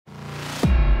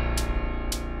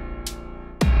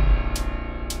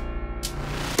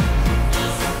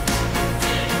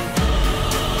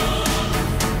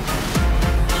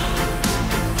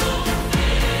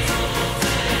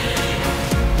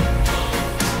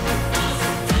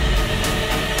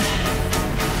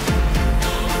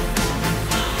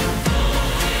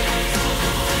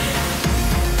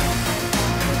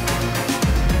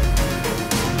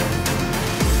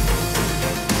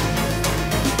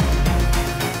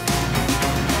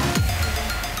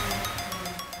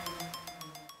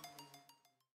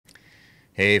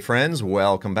Hey friends,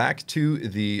 welcome back to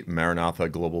the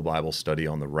MARANATHA Global Bible Study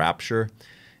on the Rapture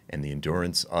and the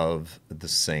Endurance of the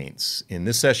Saints. In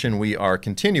this session, we are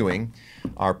continuing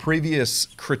our previous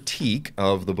critique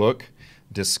of the book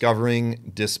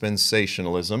Discovering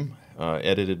Dispensationalism,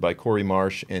 edited by Corey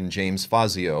Marsh and James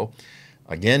Fazio.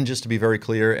 Again, just to be very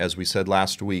clear, as we said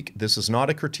last week, this is not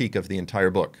a critique of the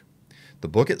entire book. The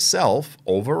book itself,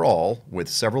 overall, with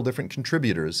several different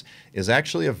contributors, is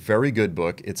actually a very good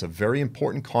book. It's a very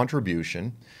important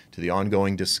contribution to the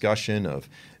ongoing discussion of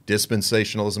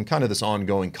dispensationalism, kind of this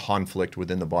ongoing conflict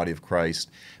within the body of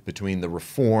Christ between the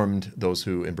Reformed, those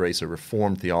who embrace a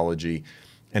Reformed theology,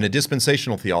 and a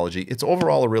dispensational theology. It's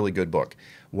overall a really good book.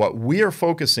 What we are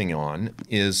focusing on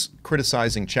is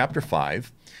criticizing Chapter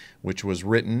 5, which was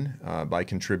written by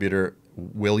contributor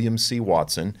William C.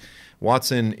 Watson.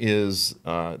 Watson is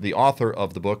the author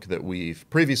of the book that we've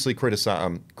previously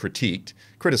criticized,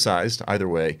 either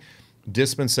way,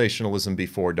 Dispensationalism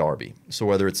Before Darby. So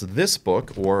whether it's this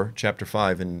book or Chapter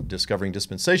 5 in Discovering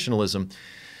Dispensationalism,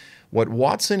 what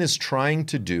Watson is trying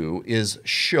to do is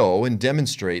show and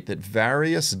demonstrate that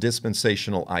various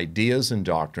dispensational ideas and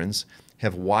doctrines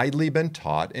have widely been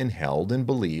taught and held and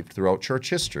believed throughout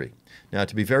church history. Now,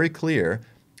 to be very clear,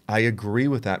 I agree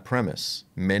with that premise.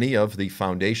 Many of the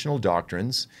foundational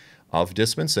doctrines of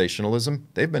dispensationalism,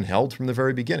 they've been held from the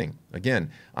very beginning.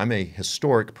 Again, I'm a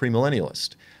historic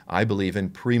premillennialist. I believe in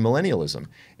premillennialism,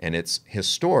 and it's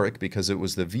historic because it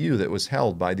was the view that was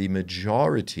held by the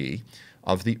majority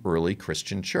of the early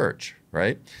Christian church,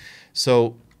 right?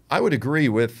 So I would agree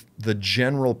with the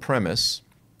general premise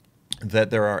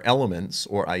that there are elements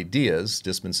or ideas,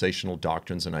 dispensational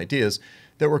doctrines and ideas,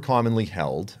 that were commonly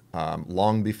held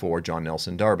long before John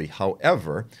Nelson Darby.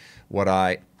 However, what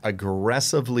I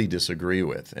aggressively disagree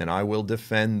with, and I will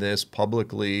defend this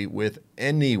publicly with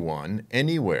anyone,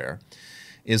 anywhere,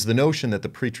 is the notion that the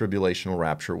pre-tribulational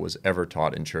rapture was ever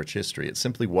taught in church history. It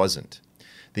simply wasn't.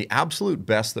 The absolute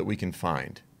best that we can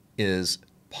find is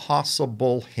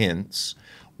possible hints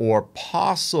or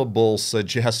possible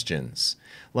suggestions.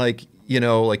 Like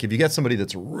if you get somebody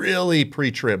that's really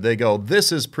pre-trib, they go,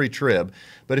 this is pre-trib.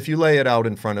 But if you lay it out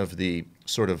in front of the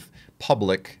sort of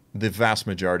public, the vast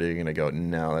majority are going to go,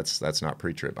 no, that's not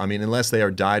pre-trib. I mean, unless they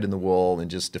are dyed in the wool and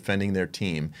just defending their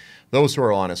team, those who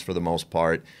are honest for the most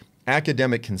part,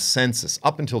 academic consensus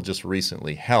up until just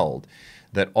recently held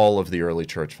that all of the early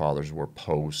church fathers were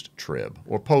post-trib,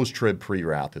 or post-trib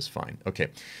pre-wrath is fine. Okay,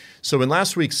 so in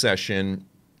last week's session,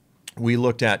 we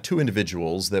looked at two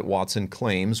individuals that Watson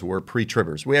claims were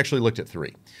pre-tribbers. We actually looked at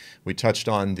three. We touched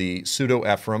on the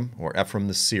pseudo-Ephraim, or Ephraim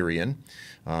the Syrian.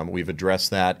 We've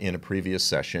addressed that in a previous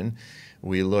session.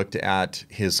 We looked at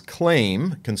his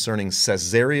claim concerning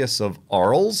Caesarius of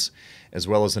Arles, as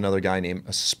well as another guy named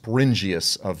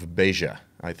Aspringius of Beja.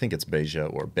 I think it's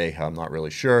Beja or Beja, I'm not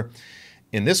really sure.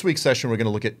 In this week's session, we're going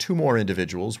to look at two more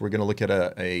individuals. We're going to look at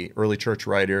a early church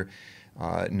writer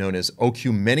known as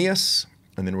Oecumenius,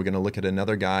 and then we're going to look at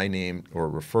another guy named or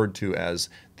referred to as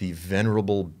the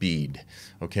Venerable Bede.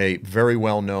 Okay, very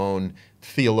well-known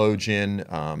theologian.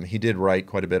 He did write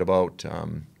quite a bit about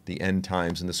the end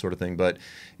times and this sort of thing, but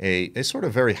a sort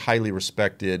of very highly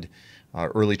respected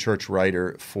early church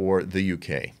writer for the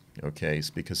UK. Okay, it's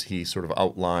because he sort of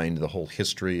outlined the whole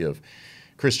history of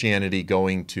Christianity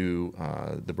going to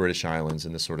the British Islands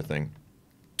and this sort of thing.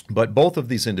 But both of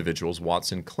these individuals,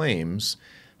 Watson claims,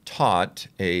 taught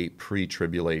a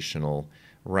pre-tribulational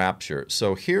rapture.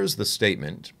 So here's the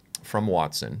statement from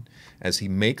Watson as he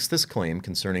makes this claim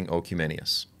concerning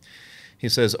Oecumenius. He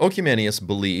says, Oecumenius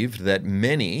believed that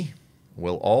many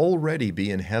will already be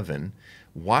in heaven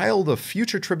while the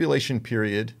future tribulation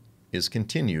period is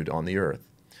continued on the earth.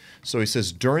 So he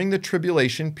says, during the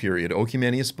tribulation period,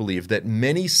 Oecumenius believed that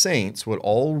many saints would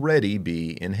already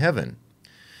be in heaven.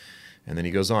 And then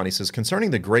he goes on, he says, concerning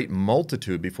the great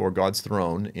multitude before God's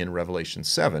throne in Revelation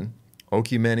 7,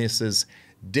 Oecumenius's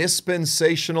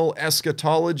dispensational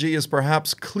eschatology is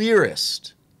perhaps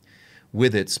clearest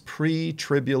with its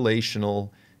pre-tribulational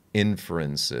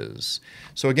inferences.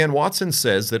 So again, Watson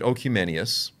says that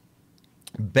Oecumenius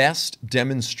best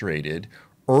demonstrated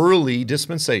early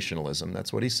dispensationalism.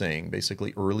 That's what he's saying,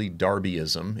 basically early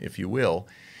Darbyism, if you will.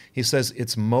 He says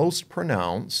it's most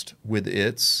pronounced with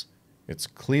it's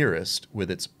clearest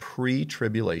with its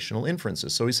pre-tribulational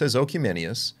inferences. So he says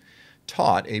Oecumenius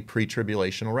taught a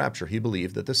pre-tribulational rapture. He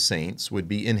believed that the saints would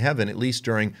be in heaven at least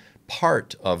during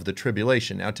part of the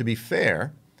tribulation. Now, to be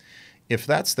fair, if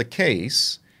that's the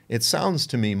case, it sounds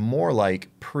to me more like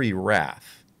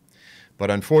pre-wrath. But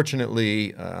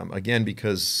unfortunately, again,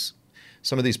 because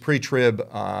some of these pre-trib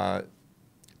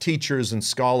teachers and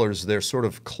scholars, they're sort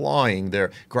of clawing,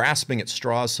 they're grasping at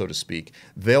straws, so to speak.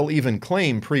 They'll even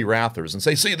claim pre-wrathers and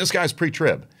say, see, this guy's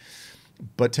pre-trib.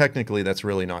 But technically, that's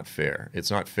really not fair. It's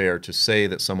not fair to say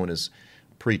that someone is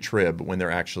pre-trib when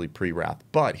they're actually pre-wrath.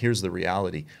 But here's the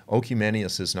reality.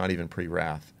 Oecumenius is not even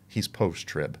pre-wrath. He's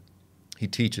post-trib. He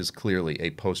teaches clearly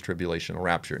a post-tribulational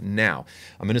rapture. Now,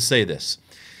 I'm going to say this.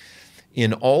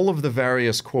 In all of the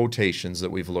various quotations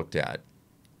that we've looked at,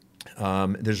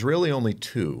 there's really only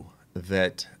two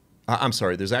that, I'm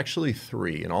sorry, there's actually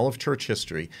three in all of church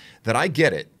history that I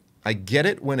get it. I get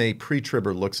it when a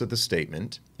pre-tribber looks at the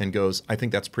statement and goes, I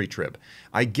think that's pre-trib.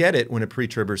 I get it when a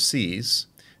pre-tribber sees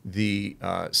the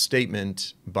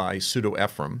statement by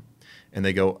pseudo-Ephraim and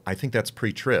they go, I think that's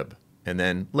pre-trib. And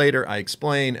then later I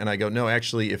explain and I go, no,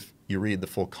 actually, if you read the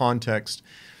full context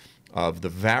of the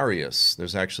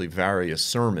there's actually various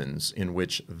sermons in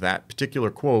which that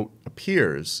particular quote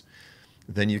appears,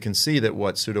 then you can see that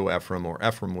what pseudo-Ephraim or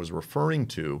Ephraim was referring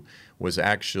to was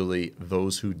actually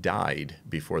those who died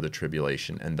before the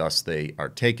tribulation, and thus they are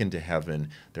taken to heaven,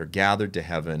 they're gathered to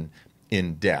heaven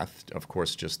in death, of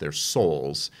course, just their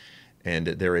souls, and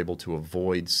they're able to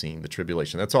avoid seeing the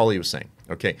tribulation. That's all he was saying.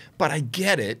 Okay, but I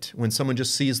get it when someone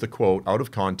just sees the quote out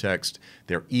of context,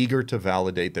 they're eager to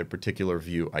validate their particular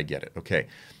view. I get it. Okay,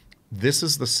 this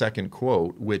is the second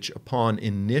quote, which upon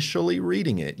initially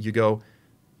reading it, you go,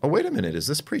 oh, wait a minute, is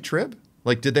this pre-trib?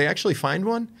 Like, did they actually find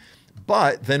one?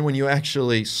 But then when you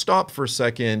actually stop for a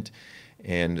second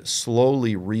and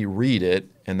slowly reread it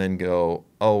and then go,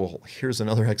 oh, here's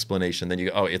another explanation, then you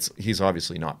go, oh, he's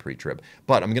obviously not pre-trib.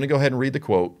 But I'm going to go ahead and read the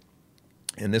quote,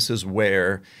 and this is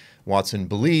where Watson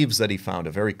believes that he found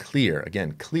a very clear,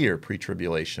 again, clear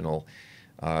pre-tribulational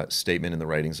statement in the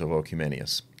writings of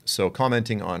Oecumenius. So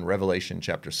commenting on Revelation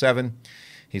chapter 7,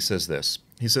 he says this.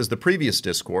 He says, the previous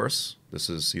discourse,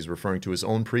 he's referring to his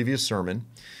own previous sermon,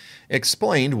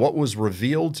 explained what was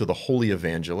revealed to the holy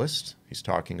evangelist, he's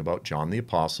talking about John the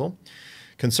Apostle,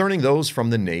 concerning those from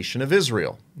the nation of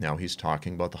Israel. Now he's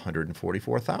talking about the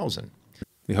 144,000.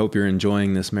 We hope you're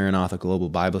enjoying this MARANATHA Global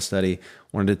Bible Study.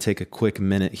 Wanted to take a quick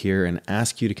minute here and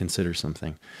ask you to consider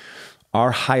something.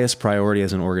 Our highest priority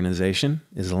as an organization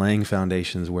is laying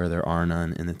foundations where there are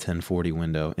none in the 1040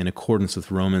 window, in accordance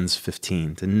with Romans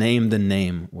 15, to name the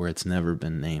name where it's never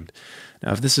been named.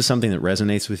 Now, if this is something that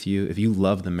resonates with you, if you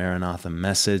love the Maranatha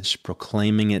message,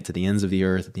 proclaiming it to the ends of the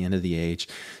earth at the end of the age,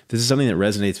 if this is something that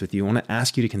resonates with you, I want to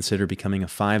ask you to consider becoming a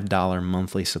 $5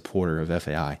 monthly supporter of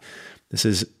FAI. This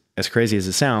is, as crazy as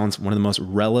it sounds, one of the most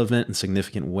relevant and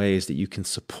significant ways that you can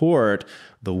support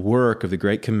the work of the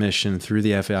Great Commission through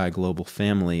the FAI Global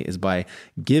family is by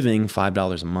giving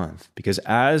 $5 a month. Because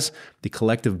as the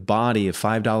collective body of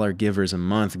 $5 givers a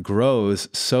month grows,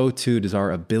 so too does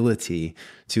our ability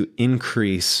to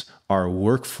increase our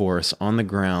workforce on the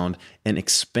ground and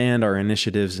expand our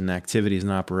initiatives and activities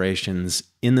and operations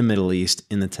in the Middle East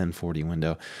in the 1040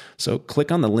 window. So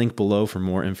click on the link below for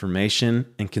more information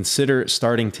and consider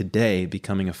starting today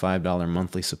becoming a $5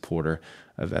 monthly supporter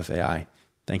of FAI.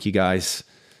 Thank you guys,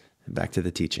 and back to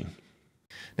the teaching.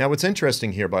 Now what's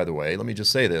interesting here, by the way, let me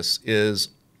just say this, is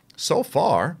so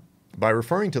far, by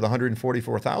referring to the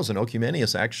 144,000,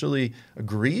 Oecumenius actually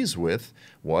agrees with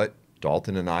what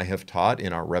Dalton and I have taught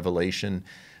in our Revelation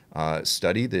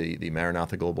study, the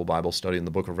MARANATHA Global Bible Study in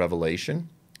the book of Revelation.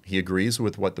 He agrees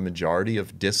with what the majority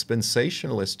of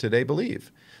dispensationalists today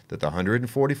believe, that the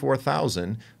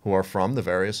 144,000 who are from the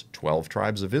various 12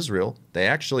 tribes of Israel, they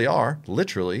actually are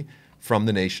literally from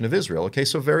the nation of Israel. Okay,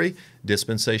 so very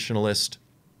dispensationalist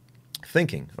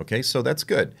thinking. Okay, so that's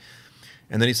good.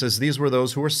 And then he says, these were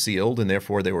those who were sealed, and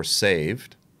therefore they were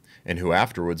saved, and who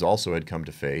afterwards also had come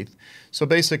to faith. So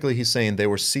basically he's saying they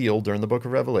were sealed during the book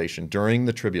of Revelation, during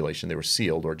the tribulation. They were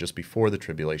sealed, or just before the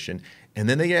tribulation, and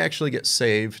then they actually get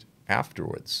saved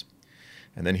afterwards.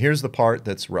 And then here's the part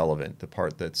that's relevant, the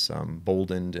part that's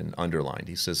boldened and underlined.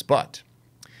 He says, but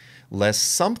lest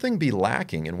something be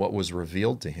lacking in what was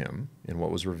revealed to him, in what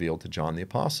was revealed to John the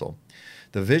Apostle,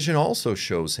 the vision also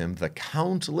shows him the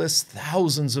countless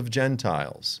thousands of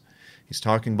Gentiles. He's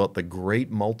talking about the great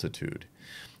multitude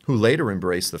who later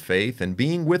embrace the faith and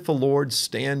being with the Lord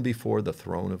stand before the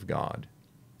throne of God.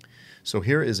 So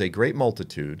here is a great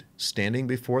multitude standing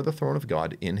before the throne of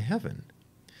God in heaven.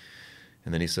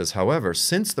 And then he says, however,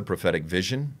 since the prophetic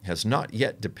vision has not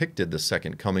yet depicted the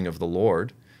second coming of the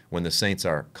Lord, when the saints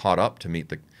are caught up to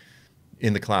meet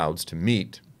in the clouds to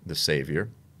meet the Savior,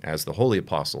 as the Holy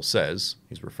Apostle says,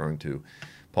 he's referring to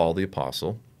Paul the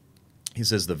Apostle, he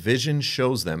says, the vision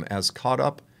shows them as caught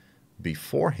up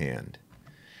beforehand,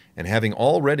 and having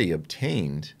already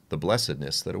obtained the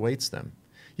blessedness that awaits them.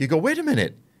 You go, wait a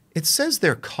minute, It says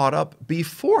they're caught up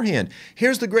beforehand.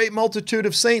 Here's the great multitude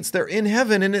of saints. They're in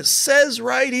heaven, and it says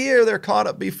right here they're caught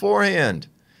up beforehand.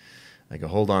 I go,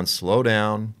 hold on, slow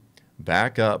down,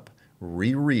 back up,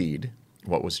 reread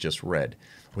what was just read.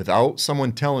 Without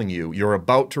someone telling you you're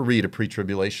about to read a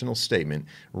pre-tribulational statement,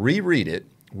 reread it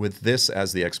with this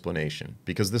as the explanation,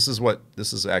 because this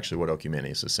is actually what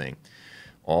Oecumenius is saying.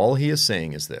 All he is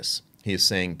saying is this. He is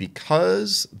saying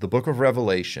because the book of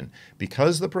Revelation,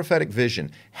 because the prophetic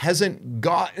vision hasn't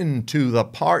gotten to the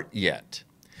part yet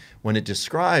when it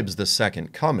describes the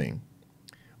second coming,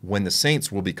 when the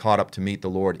saints will be caught up to meet the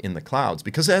Lord in the clouds,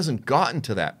 because it hasn't gotten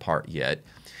to that part yet,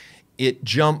 it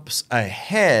jumps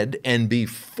ahead, and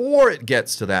before it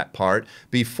gets to that part,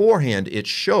 beforehand, it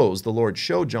shows, the Lord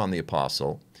showed John the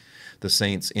Apostle, the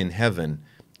saints in heaven.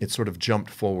 It sort of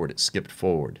jumped forward, it skipped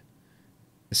forward.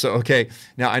 So, okay,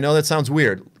 now I know that sounds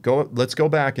weird. Let's go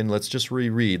back and let's just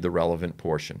reread the relevant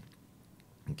portion.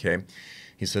 Okay,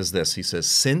 he says this. He says,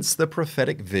 since the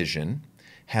prophetic vision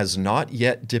has not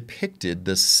yet depicted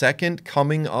the second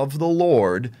coming of the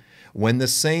Lord when the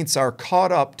saints are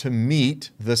caught up to meet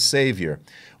the Savior.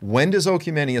 When does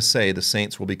Oecumenius say the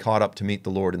saints will be caught up to meet the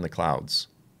Lord in the clouds?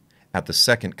 At the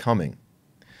second coming.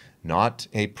 Not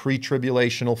a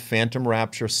pre-tribulational phantom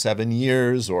rapture 7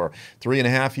 years or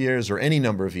 3.5 years or any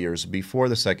number of years before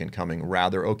the second coming.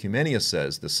 Rather, Oecumenius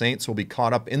says the saints will be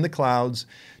caught up in the clouds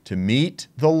to meet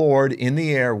the Lord in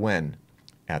the air when?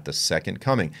 At the second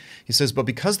coming. He says, but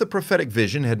because the prophetic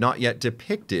vision had not yet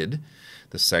depicted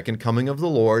the second coming of the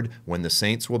Lord, when the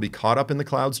saints will be caught up in the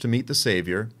clouds to meet the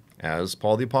Savior, as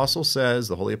Paul the Apostle says,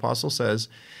 the Holy Apostle says,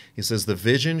 he says, the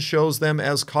vision shows them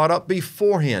as caught up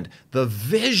beforehand. The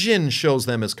vision shows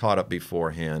them as caught up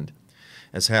beforehand,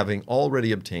 as having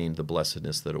already obtained the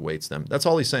blessedness that awaits them. That's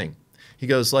all he's saying. He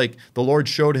goes, like, the Lord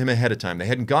showed him ahead of time. They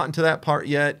hadn't gotten to that part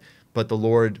yet, but the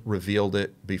Lord revealed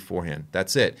it beforehand.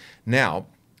 That's it. Now,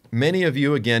 many of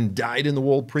you, again,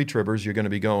 dyed-in-the-wool pre-tribbers, you're going to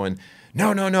be going,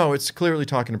 no, it's clearly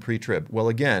talking to pre-trib. Well,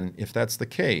 again, if that's the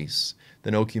case,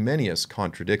 then Oecumenius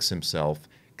contradicts himself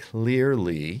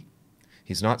clearly.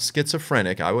 He's not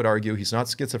schizophrenic. I would argue he's not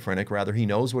schizophrenic. Rather, he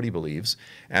knows what he believes.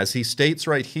 As he states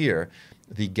right here,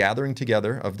 the gathering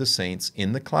together of the saints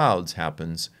in the clouds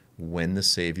happens when the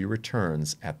Savior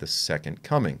returns at the second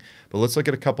coming. But let's look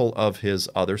at a couple of his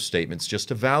other statements just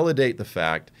to validate the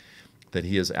fact that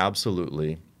he is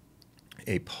absolutely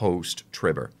a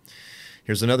post-tribber.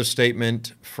 Here's another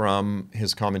statement from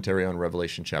his commentary on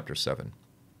Revelation chapter 7.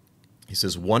 He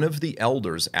says, one of the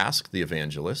elders asked the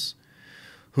evangelists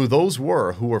who those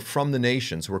were who were from the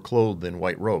nations who were clothed in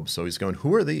white robes. So he's going,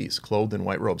 who are these clothed in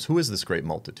white robes? Who is this great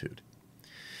multitude?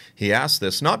 He asked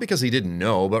this not because he didn't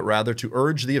know, but rather to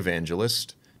urge the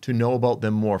evangelist to know about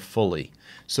them more fully.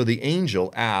 So the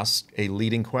angel asked a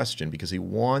leading question because he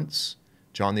wants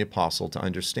John the Apostle to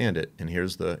understand it. And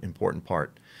here's the important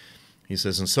part. He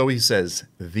says, and so he says,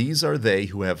 these are they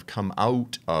who have come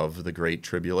out of the great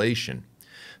tribulation.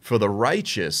 For the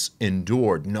righteous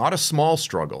endured not a small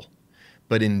struggle,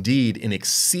 but indeed an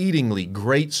exceedingly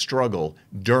great struggle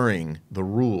during the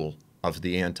rule of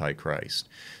the Antichrist.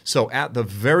 So at the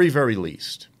very, very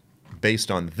least,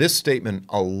 based on this statement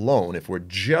alone, if we're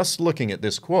just looking at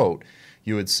this quote,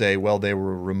 you would say, well, they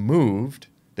were removed.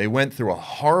 They went through a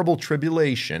horrible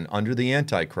tribulation under the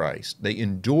Antichrist. They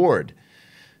endured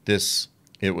this.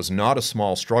 It was not a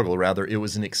small struggle. Rather, it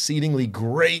was an exceedingly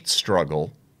great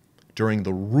struggle during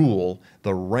the rule,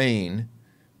 the reign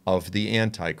of the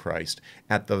Antichrist.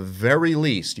 At the very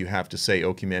least, you have to say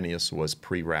Oecumenius was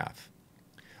pre-wrath.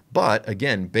 But,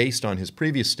 again, based on his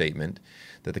previous statement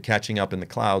that the catching up in the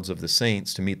clouds of the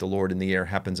saints to meet the Lord in the air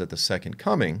happens at the second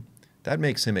coming, that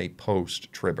makes him a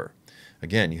post-tribber.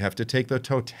 Again, you have to take the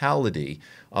totality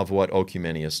of what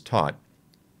Oecumenius taught.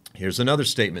 Here's another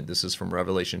statement. This is from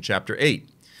Revelation chapter 8.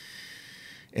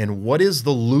 And what is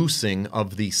the loosing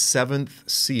of the seventh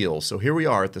seal? So here we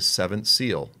are at the seventh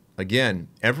seal. Again,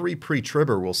 every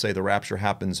pre-tribber will say the rapture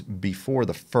happens before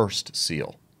the first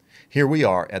seal. Here we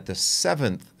are at the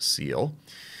seventh seal.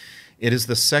 It is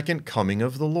the second coming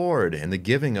of the Lord and the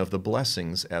giving of the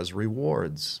blessings as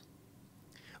rewards.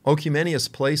 Oecumenius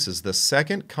places the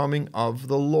second coming of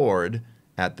the Lord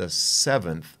at the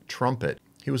seventh trumpet.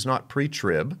 He was not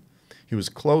pre-trib. He was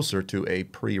closer to a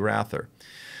pre-wrather.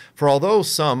 For although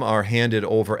some are handed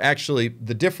over, actually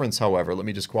the difference, however, let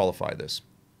me just qualify this.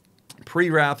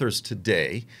 Pre-wrathers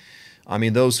today, I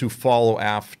mean those who follow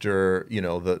after,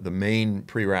 the main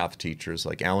pre-wrath teachers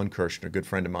like Alan Kirshner, a good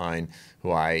friend of mine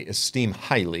who I esteem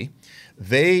highly,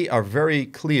 they are very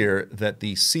clear that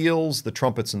the seals, the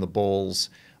trumpets, and the bowls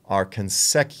are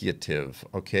consecutive,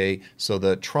 okay? So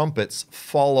the trumpets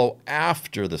follow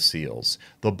after the seals.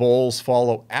 The bowls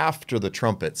follow after the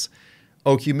trumpets.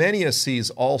 Oecumenius sees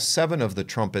all 7 of the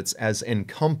trumpets as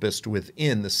encompassed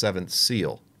within the 7th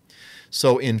seal.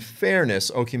 So in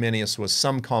fairness, Oecumenius was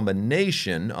some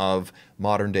combination of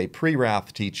modern-day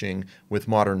pre-wrath teaching with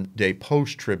modern-day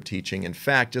post-trib teaching. In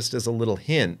fact, just as a little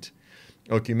hint,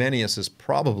 Oecumenius is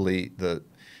probably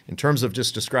in terms of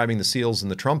just describing the seals and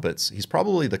the trumpets, he's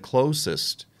probably the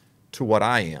closest to what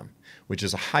I am, which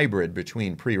is a hybrid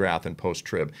between pre-wrath and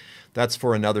post-trib. That's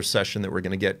for another session that we're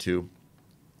going to get to.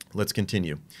 Let's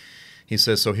continue. He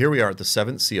says, so here we are at the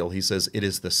 7th seal. He says, it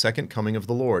is the second coming of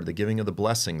the Lord, the giving of the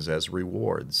blessings as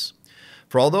rewards.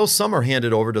 For although some are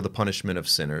handed over to the punishment of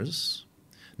sinners,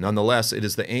 nonetheless, it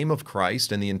is the aim of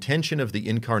Christ and the intention of the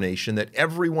incarnation that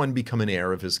everyone become an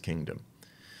heir of his kingdom.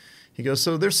 He goes,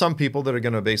 so there's some people that are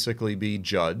going to basically be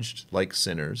judged like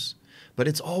sinners, but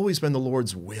it's always been the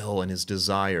Lord's will and his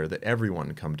desire that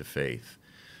everyone come to faith,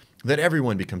 that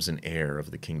everyone becomes an heir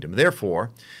of the kingdom.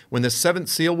 Therefore, when the 7th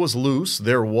seal was loose,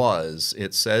 there was,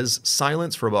 it says,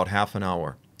 silence for about half an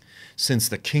hour, since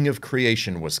the King of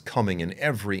creation was coming in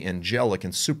every angelic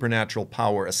and supernatural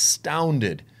power,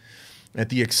 astounded at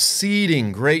the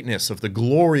exceeding greatness of the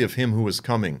glory of him who was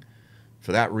coming.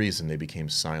 For that reason, they became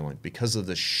silent. Because of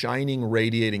the shining,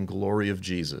 radiating glory of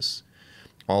Jesus,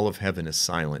 all of heaven is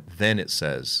silent. Then it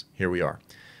says, here we are,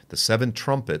 the 7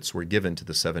 trumpets were given to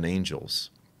the 7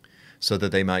 angels, so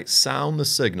that they might sound the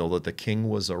signal that the king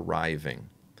was arriving.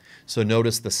 So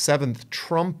notice the 7th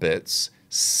trumpets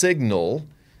signal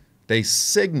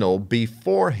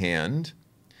beforehand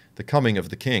the coming of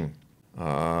the king,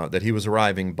 that he was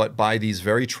arriving. But by these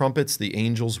very trumpets, the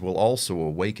angels will also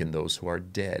awaken those who are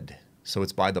dead. So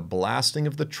it's by the blasting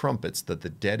of the trumpets that the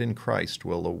dead in Christ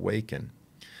will awaken.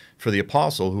 For the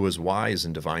apostle, who is wise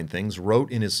in divine things,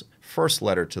 wrote in his first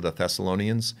letter to the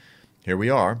Thessalonians, here we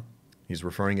are, he's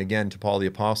referring again to Paul the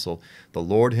apostle, the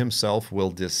Lord himself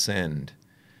will descend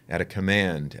at a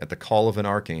command, at the call of an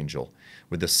archangel,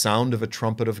 with the sound of a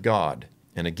trumpet of God.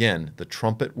 And again, the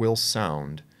trumpet will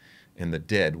sound, and the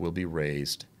dead will be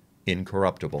raised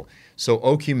incorruptible. So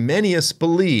Oecumenius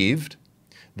believed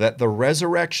that the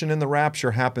resurrection and the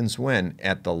rapture happens when?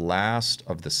 At the last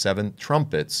of the 7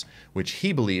 trumpets, which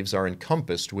he believes are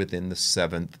encompassed within the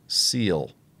 7th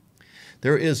seal.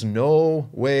 There is no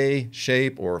way,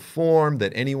 shape, or form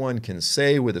that anyone can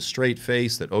say with a straight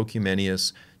face that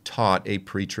Oecumenius taught a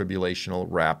pre-tribulational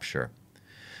rapture.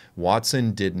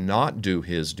 Watson did not do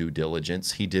his due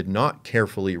diligence. He did not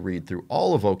carefully read through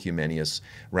all of Oecumenius.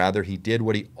 Rather, he did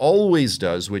what he always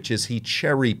does, which is he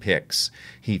cherry picks.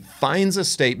 He finds a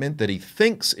statement that he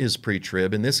thinks is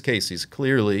pre-trib. In this case, he's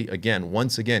clearly,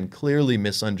 once again, clearly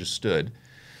misunderstood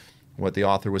what the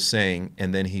author was saying,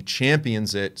 and then he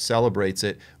champions it, celebrates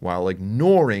it, while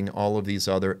ignoring all of these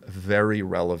other very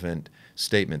relevant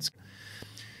statements.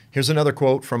 Here's another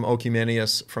quote from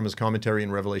Oecumenius from his commentary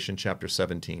in Revelation chapter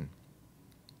 17.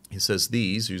 He says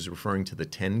he's referring to the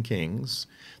 10 kings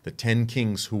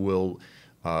who will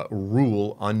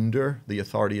rule under the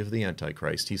authority of the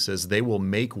Antichrist. He says they will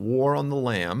make war on the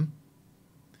Lamb.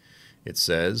 It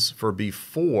says, for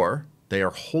before they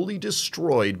are wholly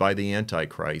destroyed by the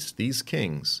Antichrist, these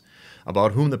kings,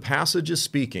 about whom the passage is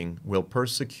speaking, will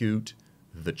persecute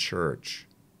the church.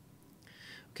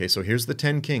 Okay, so here's the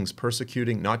 10 kings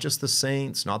persecuting not just the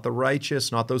saints, not the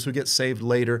righteous, not those who get saved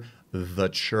later, the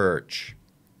church.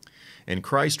 And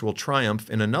Christ will triumph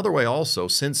in another way also,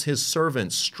 since his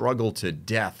servants struggle to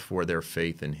death for their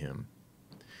faith in him.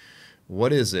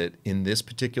 What is it in this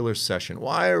particular session?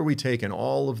 Why are we taking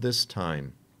all of this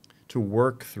time to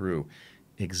work through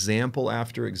example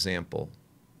after example,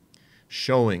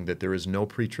 showing that there is no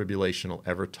pre-tribulational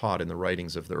ever taught in the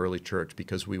writings of the early church?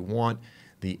 Because we want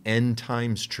the end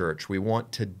times church. We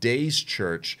want today's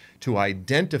church to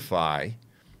identify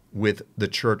with the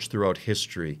church throughout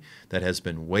history that has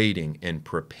been waiting and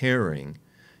preparing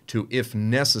to, if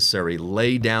necessary,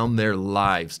 lay down their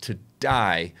lives to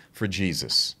die for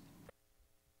Jesus.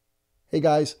 Hey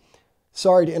guys,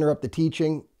 sorry to interrupt the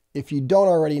teaching. If you don't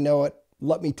already know it,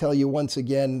 let me tell you once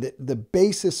again that the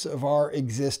basis of our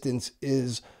existence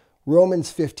is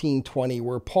Romans 15:20,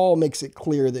 where Paul makes it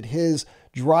clear that his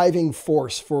driving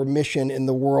force for mission in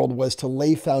the world was to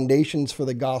lay foundations for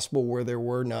the gospel where there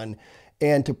were none,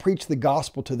 and to preach the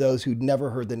gospel to those who'd never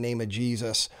heard the name of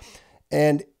Jesus.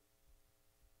 And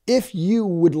if you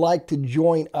would like to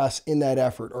join us in that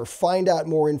effort or find out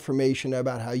more information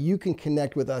about how you can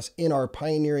connect with us in our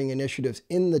pioneering initiatives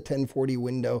in the 1040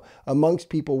 window amongst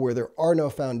people where there are no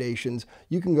foundations,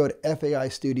 you can go to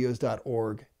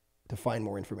faistudios.org to find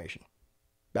more information.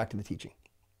 Back to the teaching.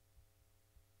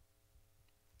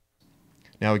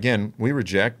 Now, again, we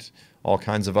reject all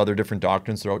kinds of other different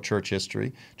doctrines throughout church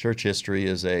history. Church history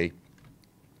is a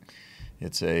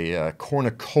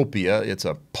cornucopia. It's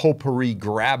a potpourri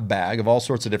grab bag of all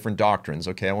sorts of different doctrines.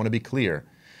 Okay, I want to be clear.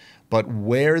 But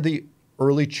where the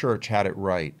early church had it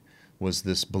right was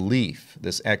this belief,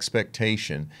 this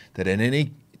expectation that at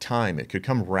any time it could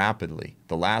come rapidly.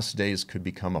 The last days could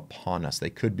become upon us. They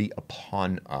could be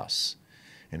upon us.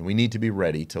 And we need to be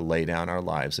ready to lay down our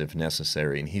lives if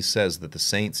necessary. And he says that the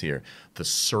saints here, the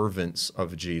servants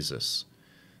of Jesus,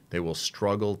 they will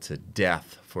struggle to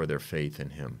death for their faith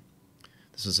in him.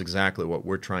 This is exactly what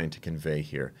we're trying to convey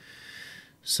here.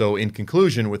 So in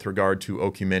conclusion, with regard to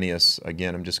Oecumenius,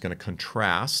 again, I'm just going to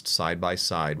contrast side by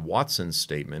side Watson's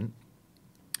statement.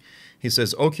 He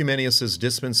says, Oecumenius's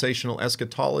dispensational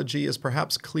eschatology is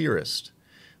perhaps clearest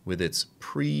with its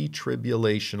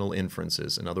pre-tribulational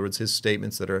inferences. In other words, his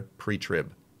statements that are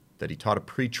pre-trib, that he taught a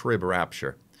pre-trib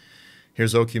rapture.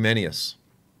 Here's Oecumenius.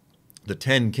 The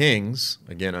 10 kings,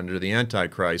 again under the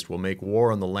Antichrist, will make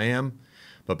war on the Lamb,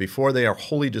 but before they are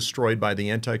wholly destroyed by the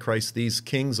Antichrist, these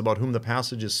kings about whom the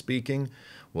passage is speaking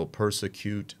will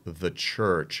persecute the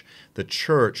church. The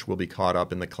church will be caught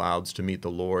up in the clouds to meet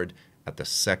the Lord at the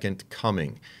second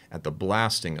coming, at the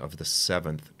blasting of the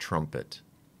 7th trumpet.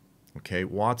 Okay,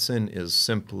 Watson is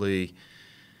simply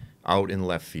out in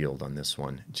left field on this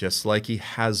one, just like he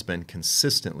has been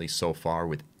consistently so far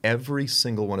with every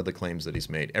single one of the claims that he's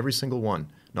made. Every single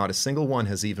one. Not a single one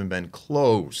has even been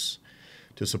close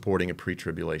to supporting a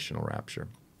pre-tribulational rapture.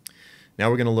 Now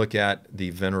we're going to look at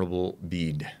the Venerable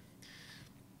Bede.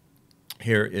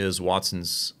 Here is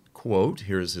Watson's quote.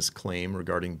 Here is his claim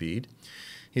regarding Bede.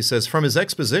 He says, from his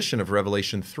exposition of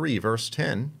Revelation 3, verse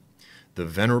 10, the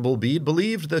Venerable Bede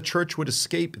believed the church would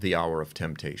escape the hour of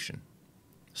temptation.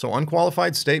 So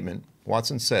unqualified statement,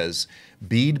 Watson says,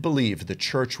 Bede believed the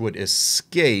church would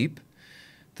escape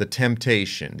the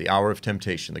temptation, the hour of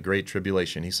temptation, the great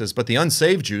tribulation. He says, but the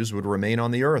unsaved Jews would remain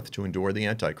on the earth to endure the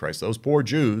Antichrist. Those poor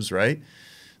Jews, right?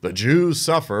 The Jews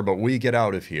suffer, but we get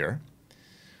out of here.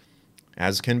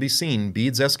 As can be seen,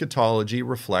 Bede's eschatology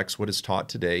reflects what is taught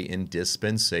today in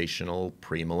dispensational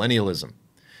premillennialism.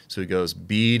 So he goes,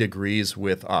 Bede agrees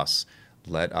with us.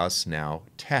 Let us now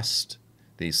test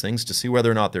these things to see whether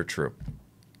or not they're true.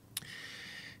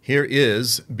 Here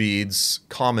is Bede's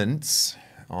comments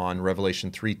on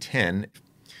Revelation 3:10.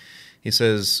 He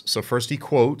says, so first he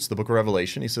quotes the book of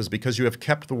Revelation. He says, because you have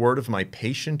kept the word of my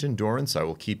patient endurance, I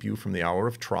will keep you from the hour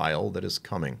of trial that is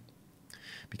coming.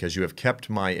 Because you have kept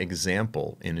my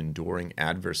example in enduring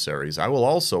adversaries, I will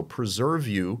also preserve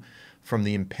you from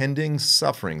the impending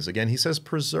sufferings. Again, he says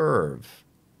preserve.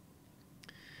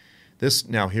 This,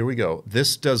 now here we go.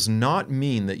 This does not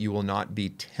mean that you will not be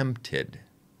tempted,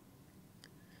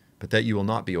 but that you will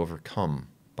not be overcome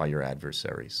by your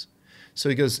adversaries. So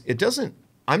he goes,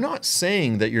 I'm not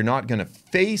saying that you're not going to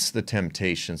face the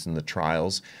temptations and the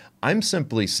trials. I'm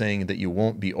simply saying that you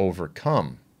won't be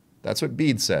overcome. That's what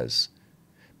Bede says.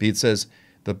 Bede says,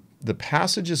 the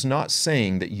passage is not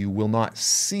saying that you will not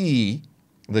see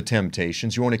the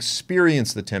temptations. You won't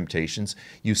experience the temptations.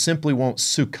 You simply won't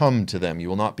succumb to them. You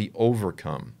will not be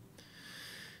overcome.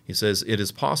 He says, it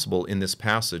is possible in this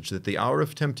passage that the hour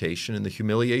of temptation and the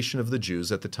humiliation of the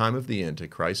Jews at the time of the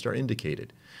Antichrist are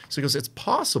indicated. So he goes, it's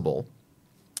possible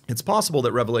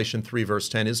that Revelation 3 verse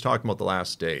 10 is talking about the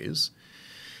last days.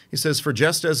 He says, for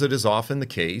just as it is often the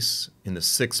case in the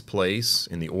 6th place,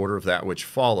 in the order of that which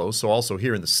follows, so also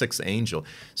here in the 6th angel.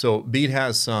 So Bede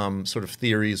has some sort of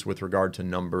theories with regard to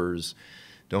numbers.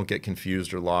 Don't get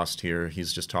confused or lost here.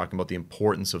 He's just talking about the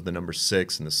importance of the number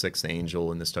 6 and the 6th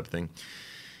angel and this type of thing.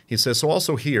 He says, so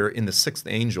also here in the 6th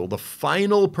angel, the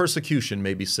final persecution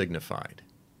may be signified.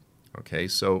 Okay,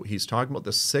 so he's talking about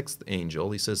the 6th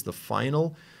angel. He says the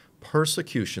final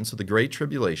persecution, so the great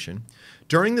tribulation.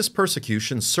 During this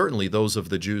persecution, certainly those of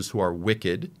the Jews who are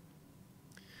wicked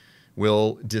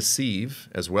will deceive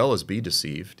as well as be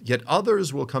deceived, yet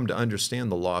others will come to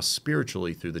understand the law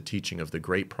spiritually through the teaching of the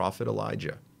great prophet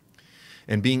Elijah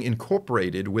and being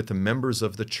incorporated with the members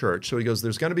of the church. So he goes,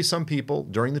 there's going to be some people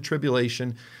during the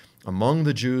tribulation among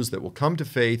the Jews that will come to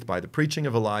faith by the preaching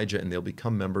of Elijah, and they'll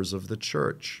become members of the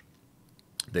church.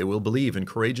 They will believe and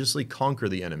courageously conquer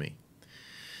the enemy.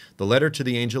 The letter to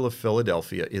the angel of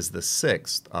Philadelphia is the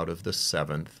 6th out of the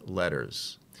 7th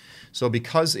letters. So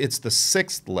because it's the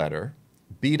 6th letter,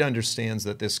 Bede understands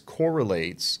that this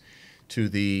correlates to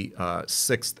the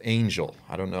 6th angel.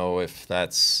 I don't know if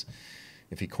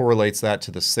he correlates that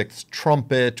to the 6th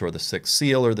trumpet or the 6th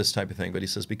seal or this type of thing, but he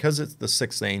says because it's the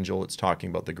 6th angel, it's talking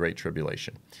about the Great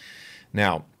Tribulation.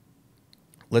 Now,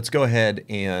 let's go ahead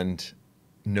and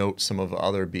note some of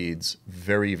other Bede's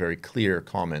very, very clear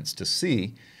comments to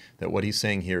see that what he's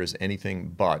saying here is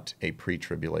anything but a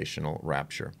pre-tribulational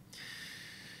rapture.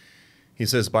 He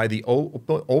says, by the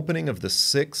opening of the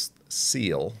sixth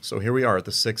seal, so here we are at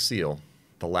the sixth seal,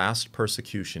 the last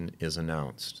persecution is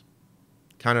announced.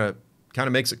 Kind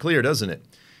of makes it clear, doesn't it?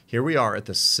 Here we are at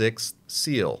the sixth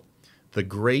seal. The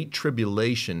great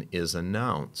tribulation is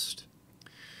announced,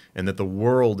 and that the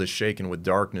world is shaken with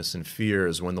darkness and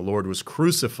fears when the Lord was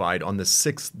crucified on the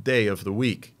sixth day of the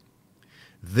week.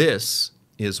 This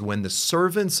is when the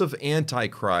servants of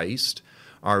Antichrist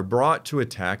are brought to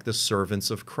attack the servants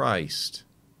of Christ.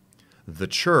 The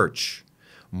church,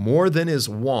 more than is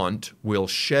wont, will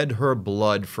shed her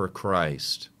blood for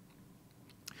Christ.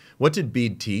 What did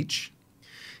Bede teach?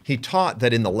 He taught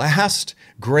that in the last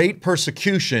great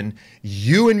persecution,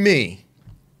 you and me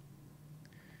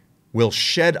will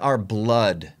shed our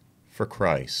blood for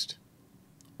Christ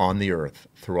on the earth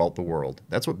throughout the world.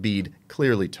 That's what Bede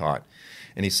clearly taught.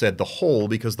 And he said the whole,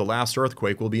 because the last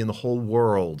earthquake will be in the whole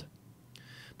world.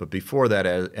 But before that,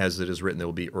 as it is written, there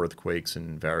will be earthquakes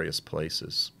in various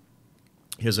places.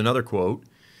 Here's another quote.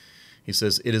 He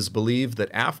says, it is believed that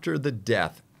after the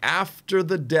death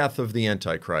of the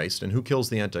Antichrist, and who kills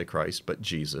the Antichrist but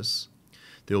Jesus,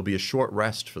 there will be a short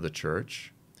rest for the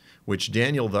church, which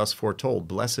Daniel thus foretold,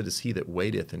 blessed is he that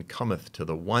waiteth and cometh to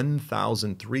the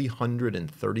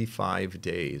 1,335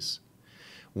 days.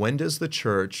 When does the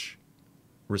church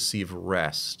receive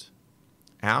rest?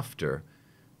 After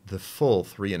the full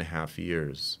 3.5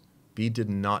 years. Bede did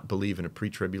not believe in a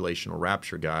pre-tribulational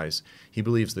rapture, guys. He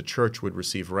believes the church would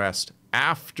receive rest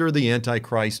after the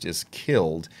Antichrist is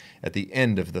killed at the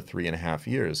end of the 3.5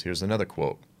 years. Here's another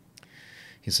quote.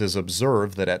 He says,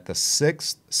 observe that at the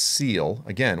sixth seal,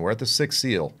 again, we're at the sixth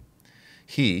seal,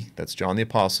 he, that's John the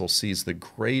Apostle, sees the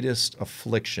greatest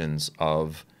afflictions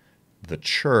of the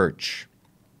church.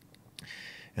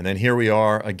 And then here we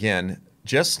are again,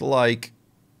 just like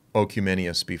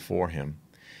Oecumenius before him.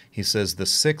 He says the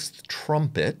sixth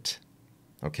trumpet,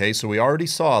 okay, so we already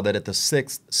saw that at the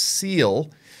sixth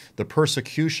seal, the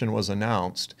persecution was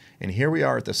announced, and here we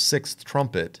are at the sixth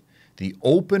trumpet, the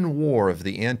open war of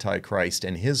the Antichrist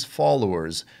and his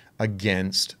followers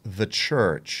against the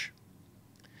church.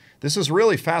 This is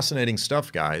really fascinating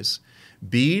stuff, guys.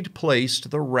 Bede placed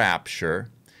the rapture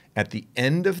at the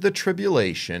end of the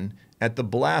tribulation at the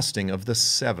blasting of the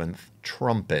seventh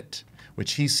trumpet,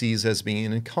 which he sees as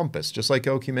being encompassed, just like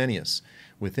Oecumenius,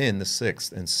 within the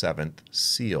sixth and seventh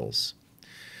seals.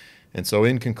 And so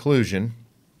in conclusion,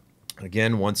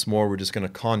 again, once more, we're just going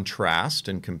to contrast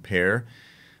and compare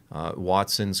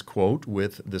Watson's quote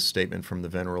with this statement from the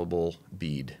Venerable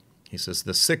Bede. He says,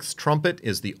 the sixth trumpet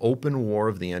is the open war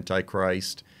of the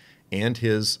Antichrist and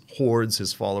his hordes,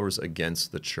 his followers,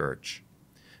 against the church.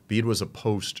 Bede was a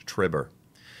post-tribber.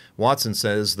 Watson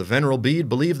says, the Venerable Bede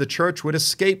believed the church would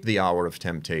escape the hour of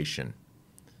temptation,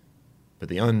 but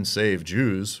the unsaved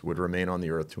Jews would remain on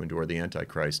the earth to endure the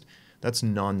Antichrist. That's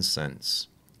nonsense.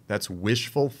 That's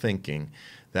wishful thinking.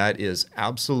 That is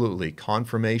absolutely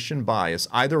confirmation bias.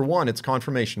 Either one, it's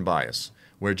confirmation bias,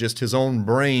 where just his own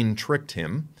brain tricked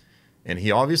him, and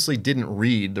he obviously didn't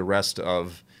read the rest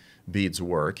of Bede's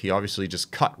work. He obviously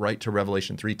just cut right to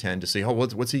Revelation 3:10 to see, oh,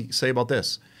 what's he say about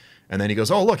this? And then he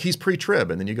goes, oh, look, he's pre-trib.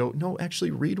 And then you go, no,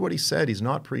 actually read what he said. He's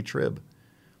not pre-trib.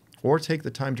 Or take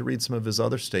the time to read some of his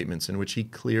other statements in which he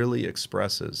clearly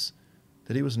expresses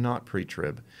that he was not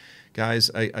pre-trib. Guys,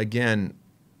 again,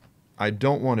 I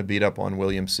don't want to beat up on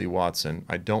William C. Watson.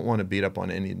 I don't want to beat up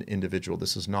on any individual.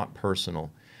 This is not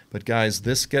personal. But guys,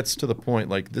 this gets to the point,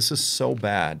 like, this is so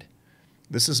bad.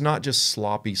 This is not just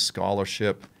sloppy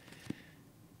scholarship.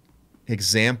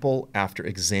 Example after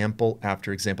example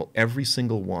after example, every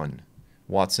single one,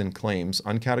 Watson claims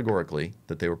uncategorically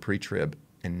that they were pre-trib,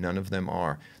 and none of them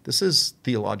are. This is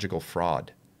theological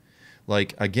fraud.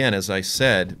 Like, again, as I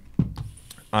said,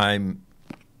 I'm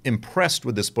impressed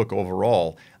with this book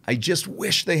overall. I just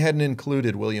wish they hadn't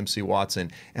included William C.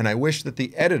 Watson, and I wish that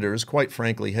the editors, quite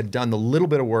frankly, had done the little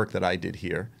bit of work that I did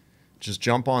here. Just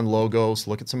jump on Logos,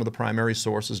 look at some of the primary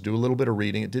sources, do a little bit of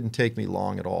reading. It didn't take me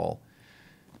long at all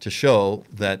to show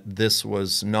that this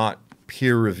was not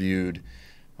peer-reviewed.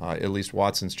 At least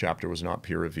Watson's chapter was not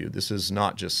peer-reviewed. This is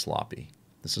not just sloppy.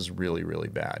 This is really, really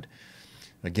bad.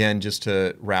 Again, just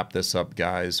to wrap this up,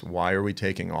 guys, why are we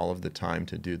taking all of the time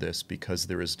to do this? Because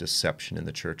there is deception in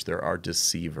the church. There are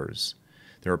deceivers.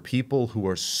 There are people who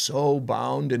are so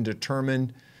bound and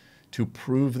determined to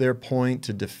prove their point,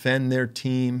 to defend their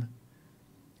team,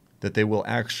 that they will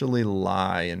actually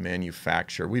lie and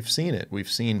manufacture. We've seen it.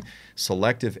 We've seen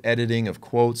selective editing of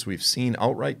quotes. We've seen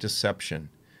outright deception.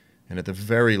 And at the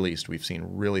very least, we've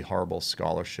seen really horrible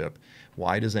scholarship.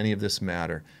 Why does any of this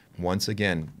matter? Once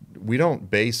again, we don't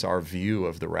base our view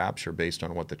of the rapture based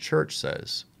on what the church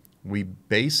says. We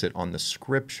base it on the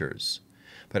scriptures.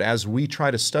 But as we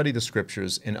try to study the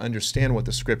scriptures and understand what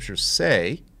the scriptures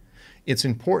say, it's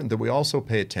important that we also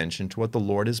pay attention to what the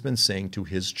Lord has been saying to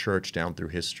his church down through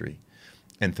history.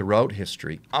 And throughout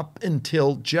history, up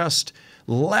until just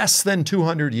less than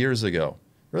 200 years ago,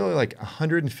 really like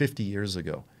 150 years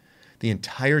ago, the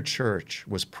entire church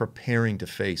was preparing to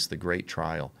face the great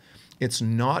trial. It's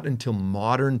not until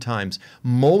modern times,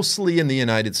 mostly in the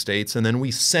United States, and then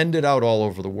we send it out all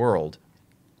over the world,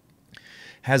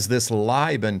 has this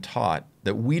lie been taught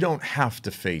that we don't have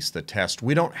to face the test.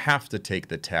 We don't have to take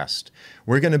the test.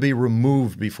 We're going to be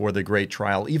removed before the great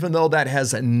trial, even though that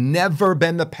has never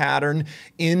been the pattern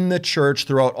in the church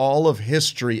throughout all of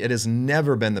history. It has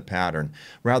never been the pattern.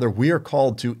 Rather, we are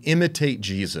called to imitate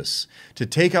Jesus, to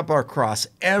take up our cross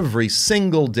every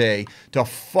single day, to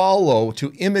follow,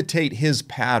 to imitate his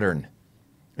pattern,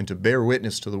 and to bear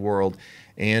witness to the world,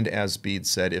 and as Bede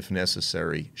said, if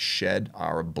necessary, shed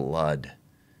our blood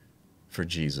for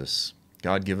Jesus.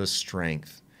 God, give us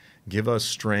strength. Give us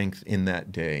strength in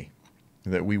that day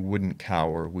that we wouldn't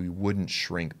cower, we wouldn't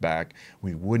shrink back,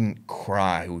 we wouldn't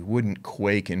cry, we wouldn't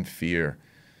quake in fear,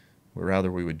 but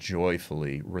rather we would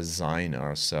joyfully resign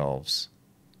ourselves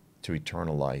to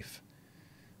eternal life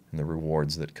and the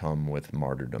rewards that come with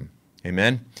martyrdom.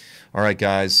 Amen? All right,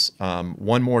 guys,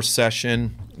 one more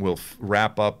session. We'll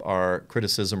wrap up our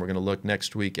criticism. We're going to look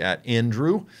next week at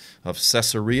Andrew of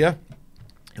Caesarea.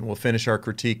 And we'll finish our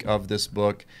critique of this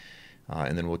book,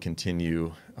 and then we'll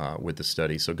continue with the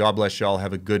study. So God bless y'all.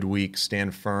 Have a good week.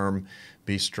 Stand firm.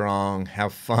 Be strong.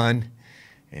 Have fun.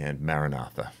 And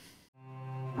Maranatha.